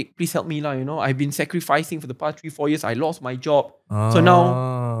 hey, Saddiq, please help me lah, I've been sacrificing for the past 3-4 years. I lost my job. So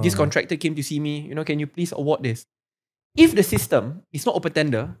now this contractor came to see me, can you please award this? If the system is not open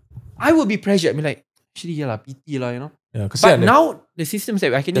tender, I will be pressured. I mean like, actually, yeah, pity lah, But now the systems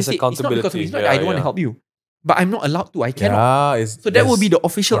that I can just say, it's not because of me, it's not that I don't want to help you. But I'm not allowed to. I cannot. So that will be the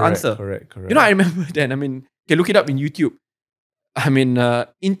official answer. Correct. I remember then. I mean, you can look it up in YouTube. I mean,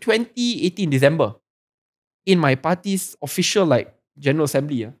 in 2018 December, in my party's official General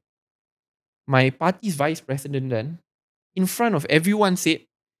Assembly, my party's vice president then, in front of everyone said,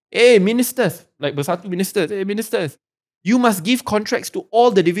 hey, ministers, Bersatu ministers, hey, ministers, you must give contracts to all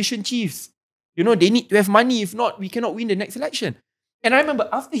the division chiefs. They need to have money. If not, we cannot win the next election. And I remember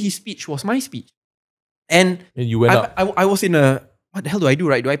after his speech was my speech. And you went up. I was in a, what the hell do I do,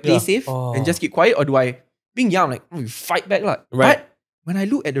 right? Do I play safe and just keep quiet or do I, being young, fight back? Right. But when I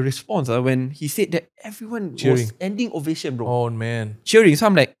look at the response, when he said that everyone was standing ovation, bro. Oh, man. Cheering. So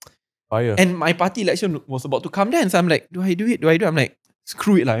I'm like, fire. And my party election was about to come then. So I'm like, do I do it? I'm like,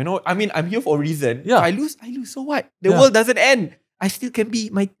 screw it lah. I mean, I'm here for a reason. Yeah. I lose. So what? The world doesn't end. I still can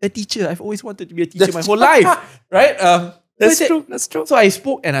be a teacher. I've always wanted to be a teacher my whole life. Right? That's true. So I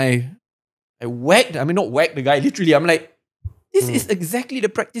spoke and I whacked, not whacked the guy, literally. I'm like, this is exactly the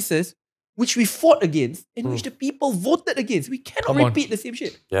practices which we fought against and which the people voted against. We cannot repeat the same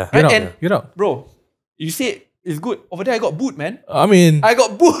shit. Yeah. Right? Get out. Bro, you say it's good. Over there, I got booed, man. I mean, I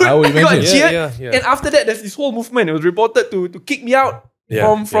got booed. I would got imagine. cheered. And after that, there's this whole movement. It was reported to kick me out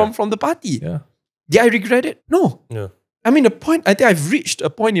from the party. Yeah. Did I regret it? No. Yeah. I mean, I think I've reached a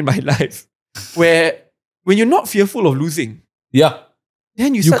point in my life where when you're not fearful of losing,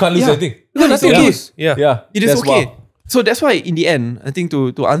 then you can't lose anything. No, that's okay. Yeah. It is okay. Wild. So that's why in the end, I think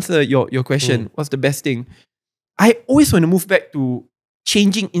to answer your question, what's the best thing? I always want to move back to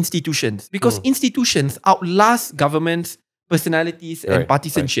changing institutions because institutions outlast governments, personalities, and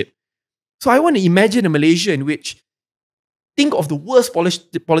partisanship. Right. So I want to imagine a Malaysia in which, think of the worst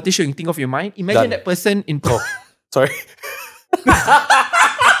politician you think of your mind. Imagine that person in... Sorry.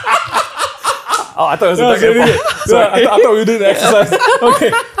 I thought it was a I thought we were doing the exercise.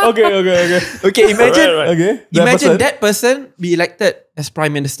 Okay. Imagine, imagine that person be elected as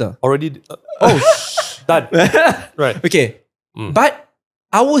Prime Minister. Already. Done. Right. Okay. But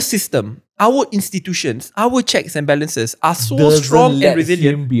our system, our institutions, our checks and balances are so Doesn't strong let and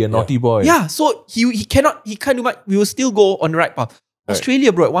resilient. him be a naughty boy. Yeah, so he can't do much. We will still go on the right path.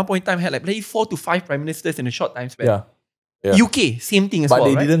 Australia, bro, at one point in time had like 4 to 5 prime ministers in a short time span. Yeah. UK, same thing as But well,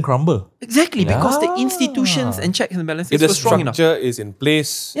 they right? didn't crumble. Exactly, because the institutions and checks and balances If the were strong enough. structure is in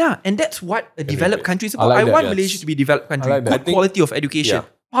place. Yeah, and that's what a developed country is I about. like I that, want yes. Malaysia to be a developed country. like that. I Good think- quality of education, Yeah.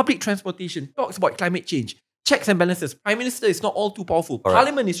 public transportation, talks about climate change, checks and balances. Prime Minister is not all too powerful. Correct.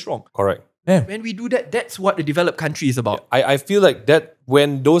 Parliament is strong. Correct. When we do that, that's what a developed country is about. I feel like that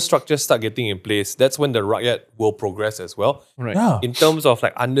when those structures start getting in place, that's when the riot will progress as well. Right. Yeah. In terms of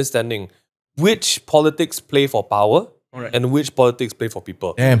like understanding which politics play for power Alright. and which politics play for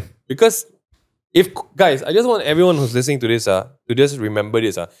people. Damn. Because if guys, I just want everyone who's listening to this to just remember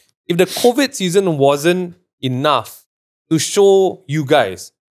this. If the COVID season wasn't enough to show you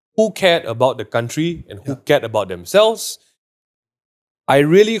guys who cared about the country and who cared about themselves, I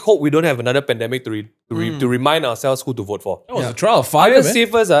really hope we don't have another pandemic to remind ourselves who to vote for. That was a trial of I fire, just man. say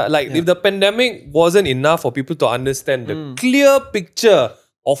first, if the pandemic wasn't enough for people to understand the clear picture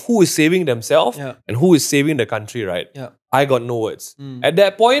of who is saving themselves and who is saving the country, right? Yeah. I got no words. At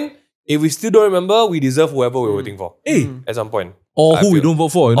that point, if we still don't remember, we deserve whoever we're voting for. Hey. At some point. Or I who we feel. don't vote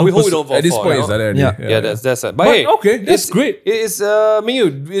for. You Or know, we hope we because don't vote at this for, point, you it's know? like that. Yeah. already. Yeah, that's it. But, But hey, okay, that's it's great. It's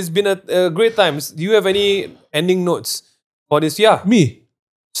Mingyu, it's been a great time. Do you have any ending notes for this year? Me.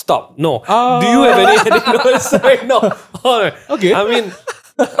 Stop. No. Do you have any ending notes? Sorry, no. Alright. Okay. I mean,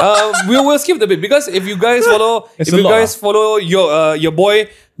 we'll skip the bit because if you guys follow, It's a lot, follow your boy,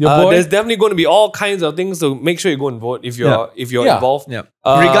 boy? there's definitely going to be all kinds of things to make sure you go and vote if you're Yeah. involved. Yeah.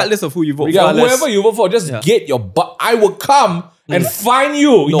 Uh, Regardless of who you vote Yeah, for. regardless- whoever you vote for, just get your butt. I will come and find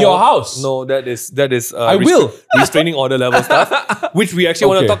you in your house. No, that is I will. restraining order level stuff, which we actually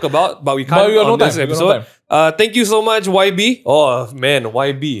want to Okay. talk about, but we can't But we got on no this time, we got no episode. Thank you so much, YB. Oh man,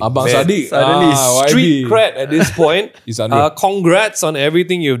 YB. Abang Man. Saddiq. Suddenly Street YB. cred at this point. He's unreal. Congrats on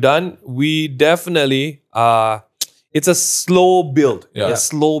everything you've done. We definitely it's a slow build. Yeah. A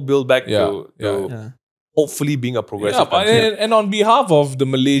slow build back Yeah. to Yeah. hopefully being a progressive Yeah, country. and on behalf of the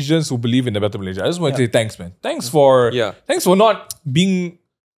Malaysians who believe in the better Malaysia, I just want to say thanks, man. Thanks for not being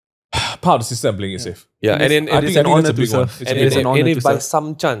part of the system and playing it safe. Yeah, and then I think that's a honor to big one. serve. It's a and big It's one. an honor if to by serve.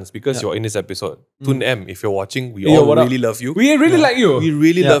 some chance, because you're in this episode, Tun M, if you're watching, we Yo, all what up? really love you. We really like you. We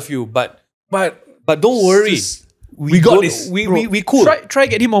really love you, but don't worry. Just- we got don't- this. We cool. Try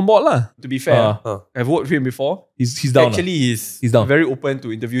get him on board lah. To be fair, I've worked with him before. He's down. Actually, he's down. very open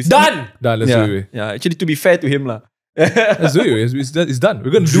to interviews. Done. Done. Let's Yeah. do it. Yeah, actually, to be fair to him lah. Let's do it. It's done.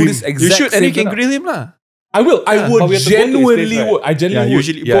 We're gonna do this exact You should, and same you can setup. grill him lah. I will. I But would we have to go to his genuinely place, right? would. I genuinely would.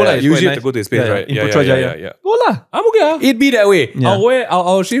 Usually, Yeah, Pola is usually quite have to go to his place, right? In Yeah, Putrajaya. yeah. Go lah. I'm okay. It'd be that way. Yeah.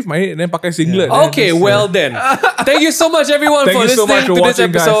 I'll shave my head and then pakai singlet. and Okay, just, well then. Thank you so much, everyone, Thank for you so listening much for to this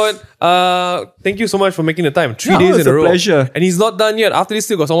watching, guys. episode. Thank you so much for making the time. 3 days it's in a a row. pleasure. And he's not done yet. After this,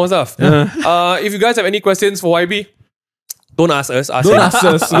 still got some more stuff. If you guys have any questions for YB, don't ask us. Ask Don't him. ask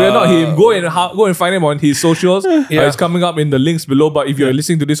us. We're not him. Go and find him on his socials. Yeah. It's coming up in the links below. But if you're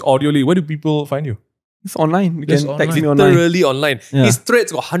listening to this audioly, where do people find you? It's online. You Just can text me online. online. Literally online. Yeah. His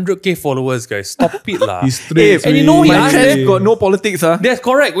threads got 100k followers, guys. Stop it lah. He's straight. and you know he My asked friends me- got no politics ah. That's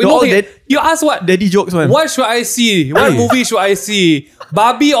correct. We They're know all he- dead. You ask what? Daddy jokes man. What should I see? What movie should I see?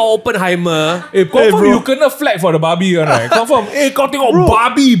 Barbie or Oppenheimer? Confirm bro. you kena flag for the Barbie one, right? Confirm. Kau tengok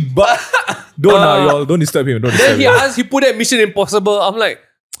Barbie. Don't disturb him. Don't Then disturb he him. asked, he put that Mission Impossible. I'm like,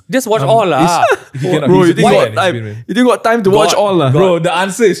 just watch all lah. He cannot. Bro, He's you think big you man, got he's big time? man. You think you got time to watch all lah? Bro, the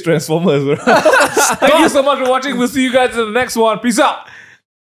answer is Transformers. Bro. Thank you so much for watching. We'll see you guys in the next one. Peace out.